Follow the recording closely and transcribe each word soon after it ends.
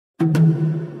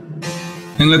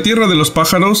En la Tierra de los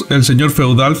Pájaros, el señor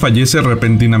feudal fallece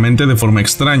repentinamente de forma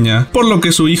extraña, por lo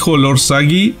que su hijo Lord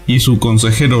Sagi y su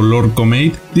consejero Lord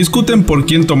Comenta discuten por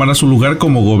quién tomará su lugar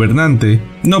como gobernante.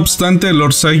 No obstante,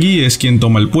 Lord Sagi es quien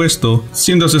toma el puesto,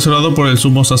 siendo asesorado por el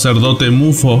sumo sacerdote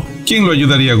Mufo, quien lo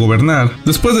ayudaría a gobernar.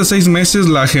 Después de 6 meses,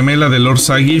 la gemela de Lord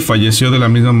Sagi falleció de la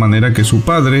misma manera que su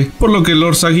padre, por lo que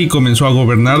Lord Sagi comenzó a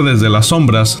gobernar desde las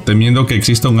sombras, temiendo que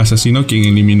exista un asesino quien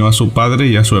eliminó a su padre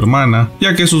y a su hermana,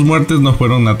 ya que sus muertes no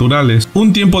fueron naturales.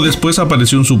 Un tiempo después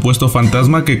apareció un supuesto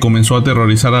fantasma que comenzó a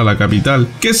aterrorizar a la capital,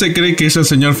 que se cree que es el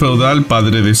señor feudal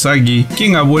padre de Sagi,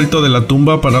 quien ha vuelto de la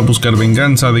tumba para buscar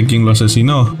venganza de quien lo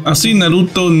asesinó. Así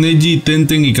Naruto, Neji,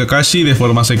 Tenten y Kakashi de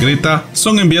forma secreta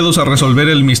son enviados a resolver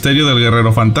el misterio del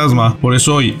guerrero fantasma. Por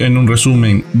eso hoy, en un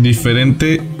resumen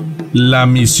diferente, la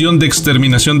misión de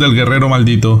exterminación del guerrero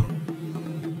maldito.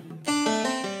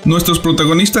 Nuestros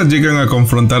protagonistas llegan a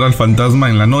confrontar al fantasma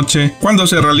en la noche cuando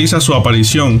se realiza su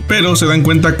aparición, pero se dan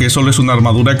cuenta que solo es una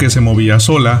armadura que se movía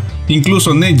sola.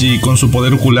 Incluso Neji, con su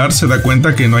poder ocular, se da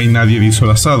cuenta que no hay nadie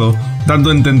disfrazado,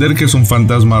 dando a entender que es un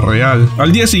fantasma real.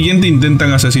 Al día siguiente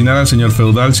intentan asesinar al señor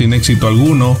feudal sin éxito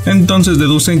alguno, entonces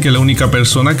deducen que la única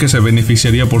persona que se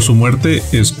beneficiaría por su muerte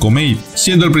es Comenta,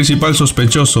 siendo el principal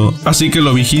sospechoso, así que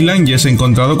lo vigilan y es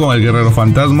encontrado con el guerrero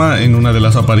fantasma en una de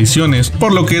las apariciones,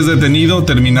 por lo que es detenido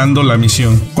terminando la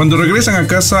misión. Cuando regresan a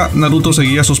casa, Naruto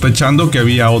seguía sospechando que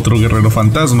había otro guerrero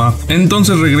fantasma,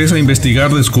 entonces regresa a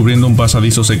investigar descubriendo un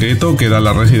pasadizo secreto que da a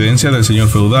la residencia del señor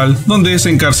feudal, donde es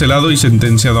encarcelado y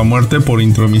sentenciado a muerte por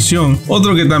intromisión.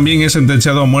 Otro que también es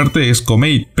sentenciado a muerte es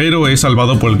Comenta, pero es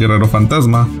salvado por el guerrero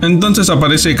fantasma. Entonces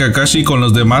aparece Kakashi con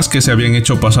los demás que se habían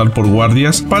hecho pasar por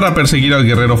guardias para perseguir al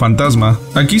guerrero fantasma.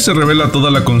 Aquí se revela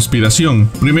toda la conspiración.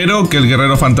 Primero, que el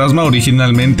guerrero fantasma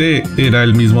originalmente era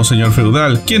el mismo señor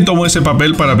feudal, quien tomó ese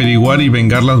papel para averiguar y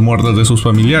vengar las muertes de sus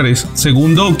familiares.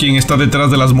 Segundo, quien está detrás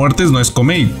de las muertes no es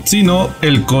Comenta, sino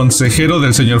el consejero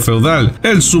del señor feudal,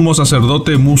 el sumo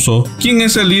sacerdote Muso, quien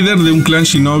es el líder de un clan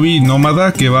shinobi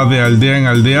nómada que va de aldea en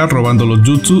aldea robando los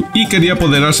jutsu y quería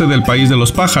apoderarse del país de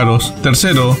los pájaros.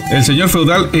 Tercero, el señor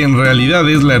feudal en realidad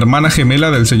es la hermana gemela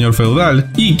del señor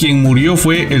feudal, y quien murió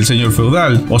fue el señor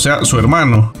feudal, o sea, su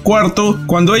hermano. Cuarto,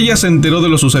 cuando ella se enteró de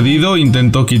lo sucedido,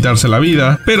 intentó quitarse la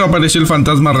vida, pero apareció el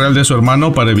fantasma real de su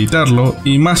hermano para evitarlo,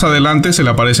 y más adelante se le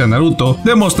aparece a Naruto,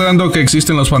 demostrando que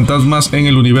existen los fantasmas en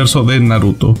el universo de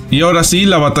Naruto. Y ahora sí,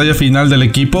 la batalla final del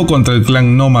equipo contra el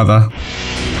clan nómada.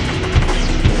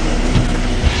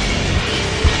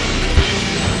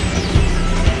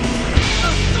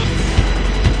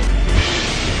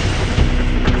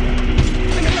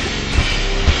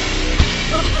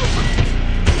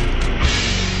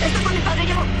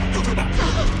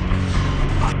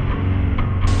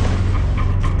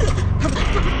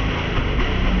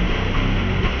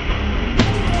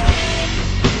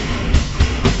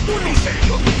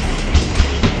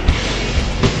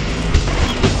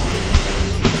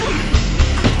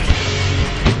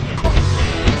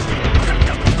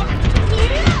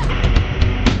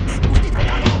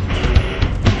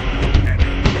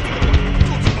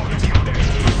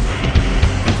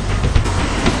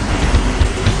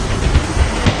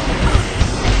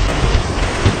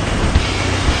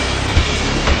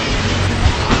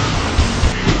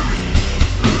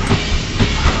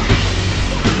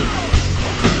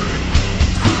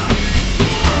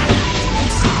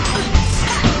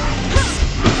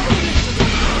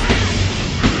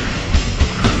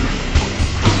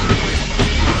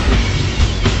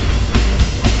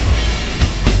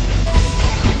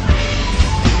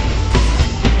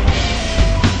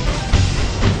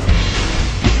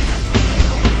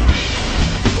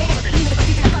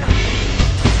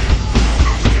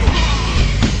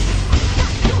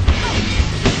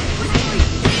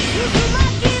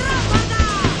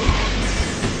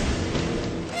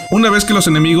 Una vez que los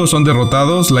enemigos son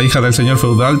derrotados, la hija del señor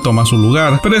feudal toma su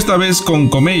lugar, pero esta vez con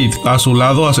Comenta a su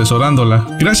lado asesorándola.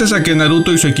 Gracias a que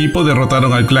Naruto y su equipo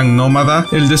derrotaron al clan nómada,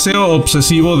 el deseo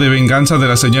obsesivo de venganza de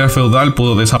la señora feudal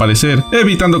pudo desaparecer,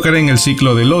 evitando caer en el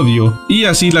ciclo del odio, y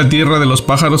así la tierra de los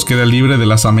pájaros queda libre de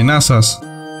las amenazas.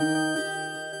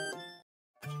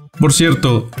 Por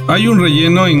cierto, hay un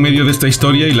relleno en medio de esta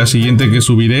historia y la siguiente que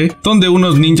subiré, donde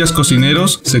unos ninjas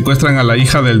cocineros secuestran a la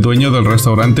hija del dueño del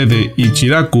restaurante de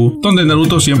Ichiraku, donde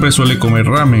Naruto siempre suele comer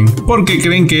ramen, porque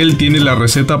creen que él tiene la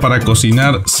receta para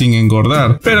cocinar sin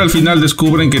engordar, pero al final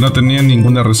descubren que no tenían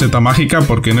ninguna receta mágica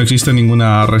porque no existe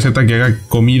ninguna receta que haga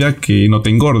comida que no te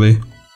engorde.